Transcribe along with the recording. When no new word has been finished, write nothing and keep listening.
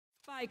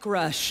Spike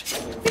rush.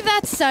 If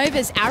that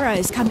Sova's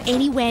arrows come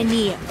anywhere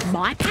near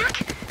my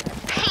pack,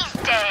 He's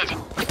dead.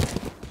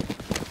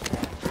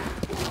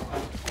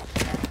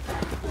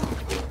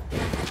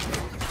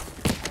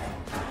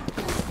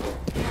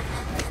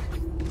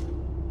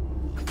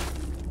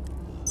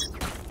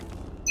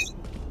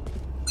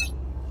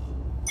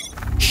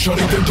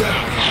 Shutting them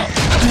down.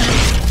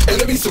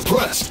 Enemy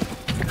suppressed.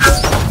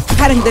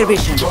 Cutting their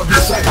vision. Drop your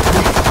sight.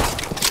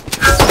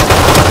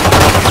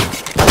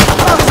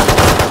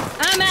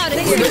 I'm out of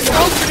here.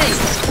 Smoke grenade.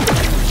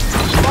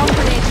 Smoke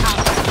grenade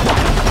out.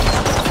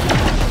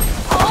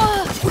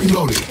 Oh,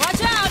 Reloading.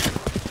 watch out!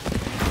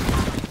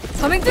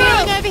 Coming through.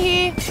 Getting over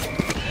here.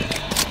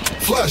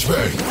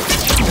 Flashbang.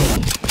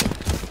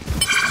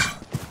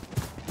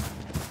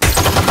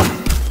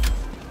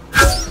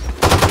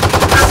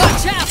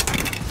 Watch out!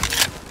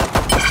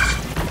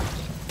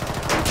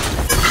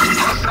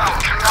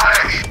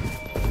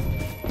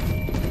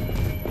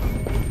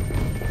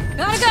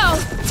 Gotta go.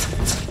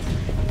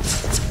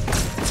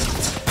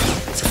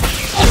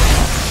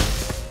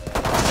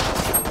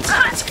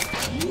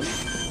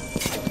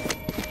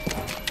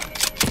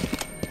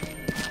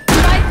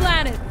 Right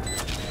planet.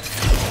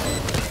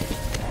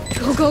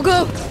 Go, go,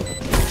 go.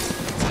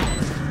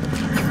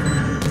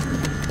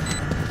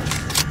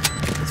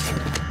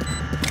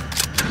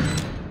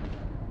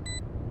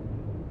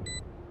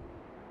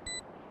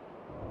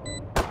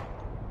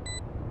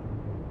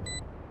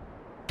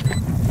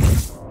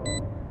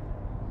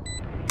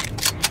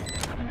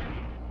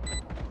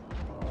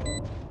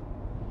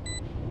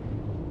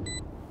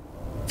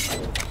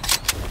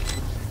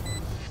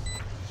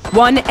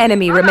 One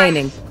enemy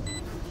remaining.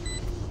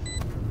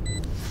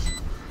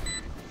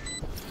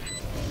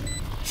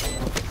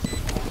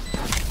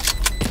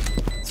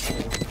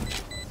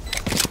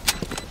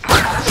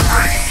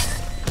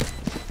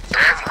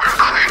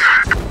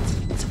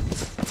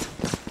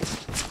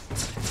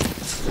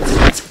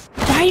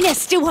 Raina,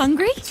 still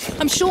hungry?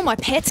 I'm sure my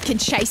pets can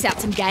chase out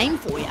some game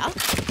for you.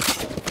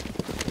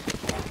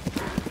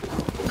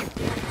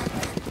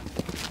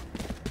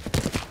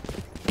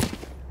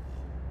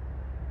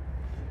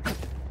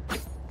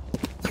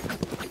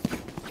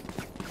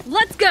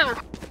 Let's go!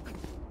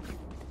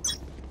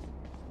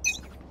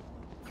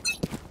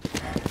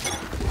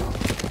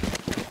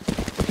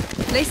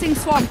 Placing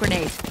swarm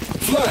grenade.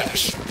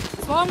 Flash.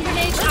 Swarm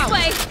grenade out.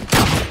 Way.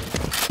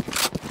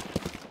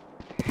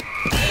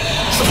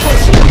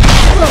 Suppression.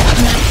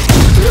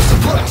 They're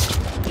suppressed.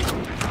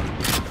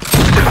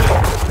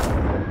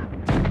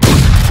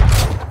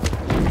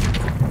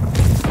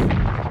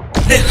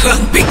 The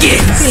hunt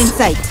begins! In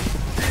sight.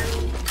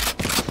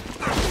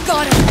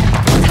 Got him.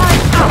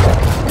 Time out.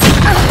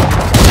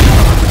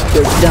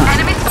 You're done.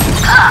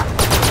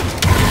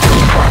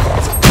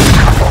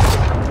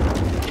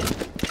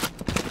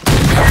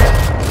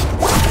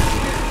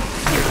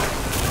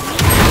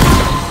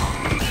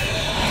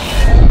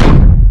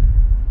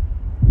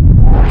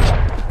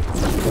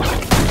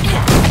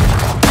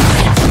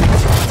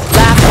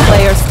 Last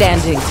player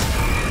standing.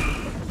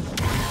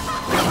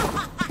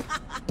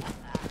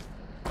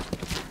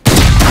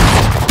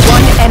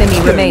 One enemy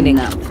remaining.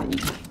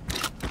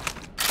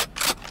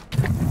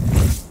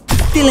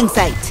 Still in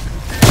sight.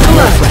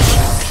 Blood rush.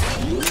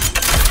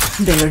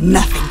 They're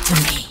nothing to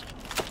me.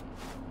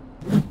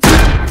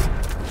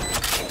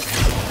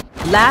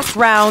 Last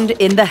round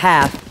in the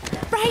half.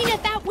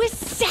 Raina, that was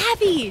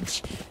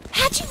savage.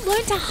 How'd you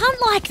learn to hunt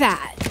like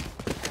that?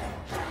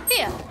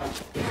 Here.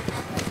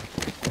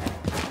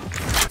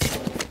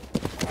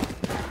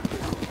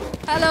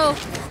 Hello.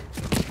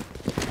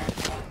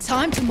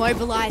 Time to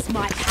mobilize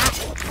my pack.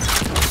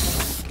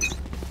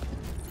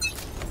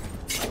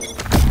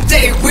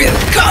 They will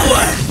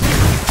cower!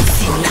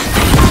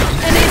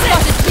 And it's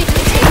got to be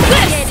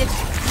initiated.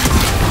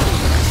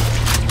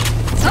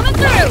 Coming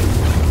through.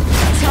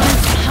 Time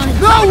to hunt.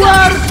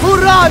 Nowhere to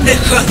run! The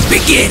hunt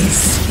begins!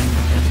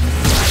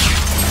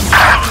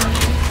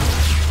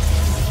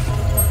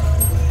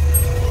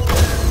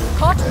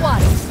 Caught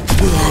one.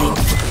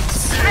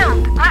 Kill.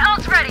 My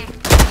ult's ready.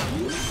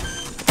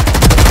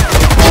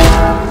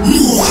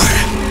 More!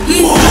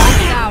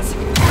 Down.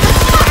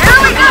 Here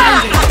we go.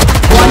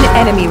 One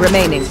enemy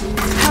remaining.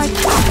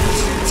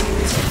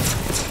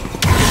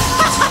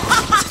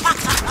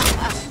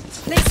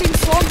 Placing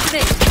swarm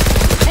grenade.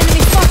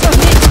 Enemy spotted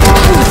mid.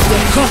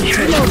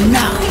 Control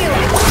now.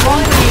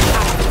 Swarm grenade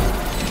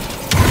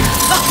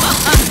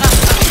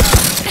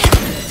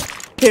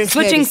out.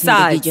 Switching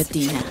sides.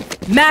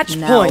 Match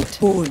point.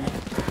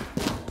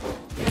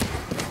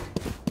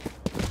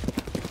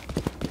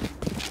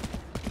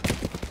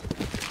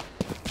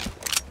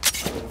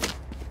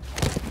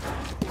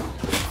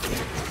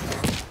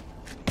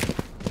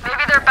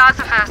 Maybe they're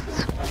pacifists.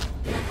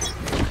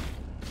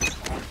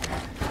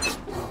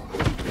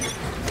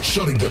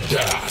 Shutting them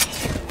down.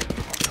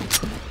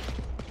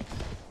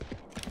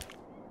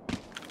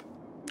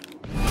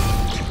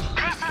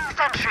 Placing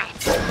sentry.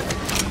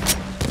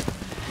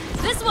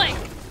 This way.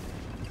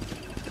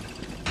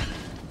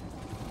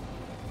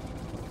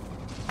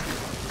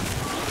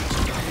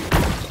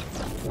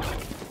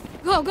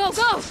 Go, go,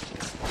 go!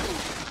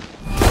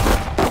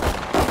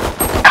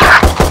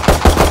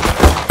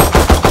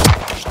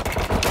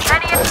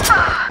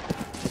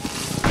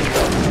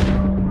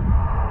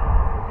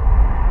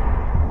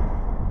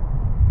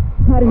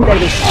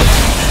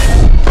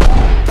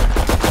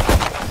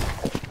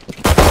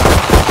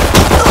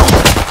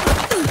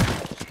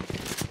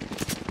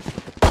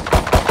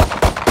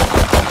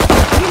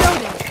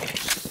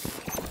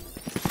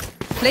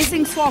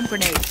 Placing swarm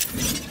grenade.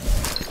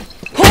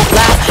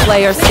 Last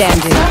player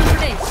standing. Swarm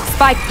grenade.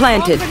 Spike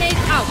planted. Swarm grenade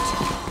out.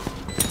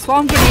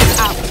 Swarm grenade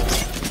out.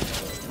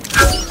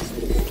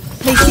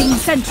 Placing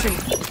sentry.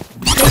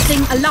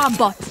 Placing alarm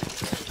bot.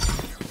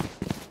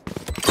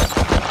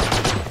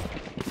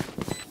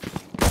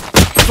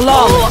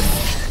 Flawless.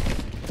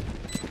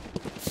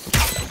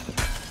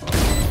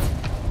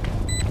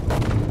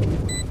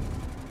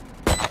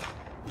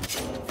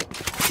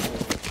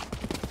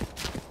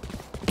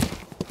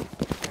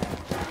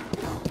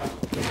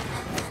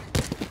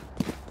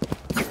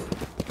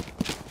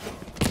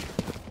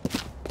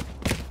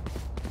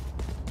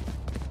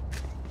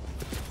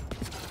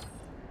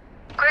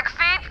 Quick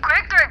feed,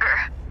 quick trigger.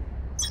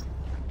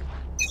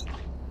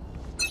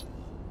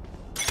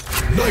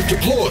 Knife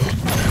deployed.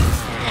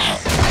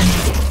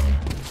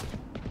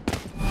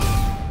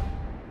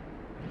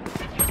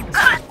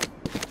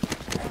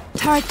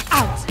 Turret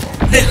out.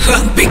 The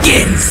hunt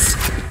begins.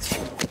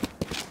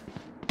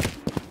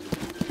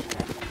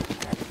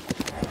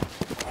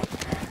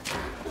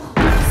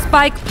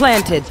 Spike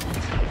planted.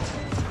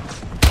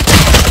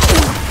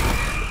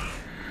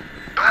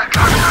 Back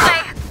on the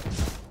way.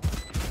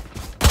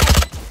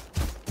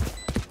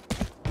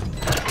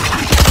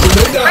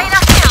 Grenade out. Right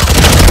up now.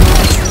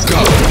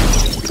 Got him.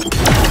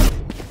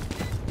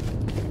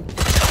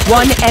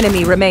 One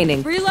enemy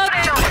remaining. Reload.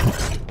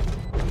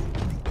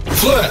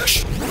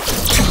 Flash.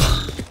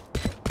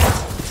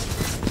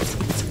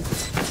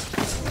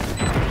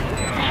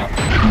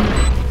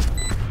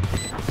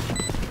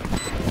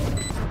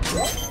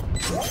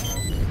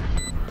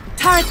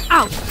 Turret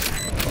out.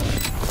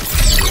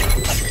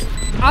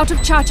 Out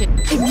of charging.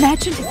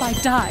 Imagine if I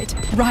died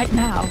right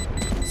now.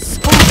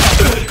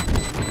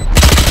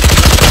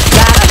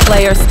 Last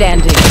player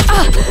standing.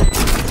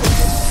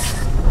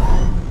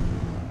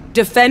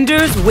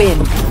 Defenders win.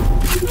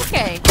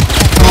 Okay.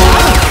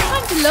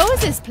 Time to lower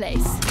this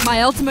place.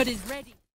 My ultimate is ready.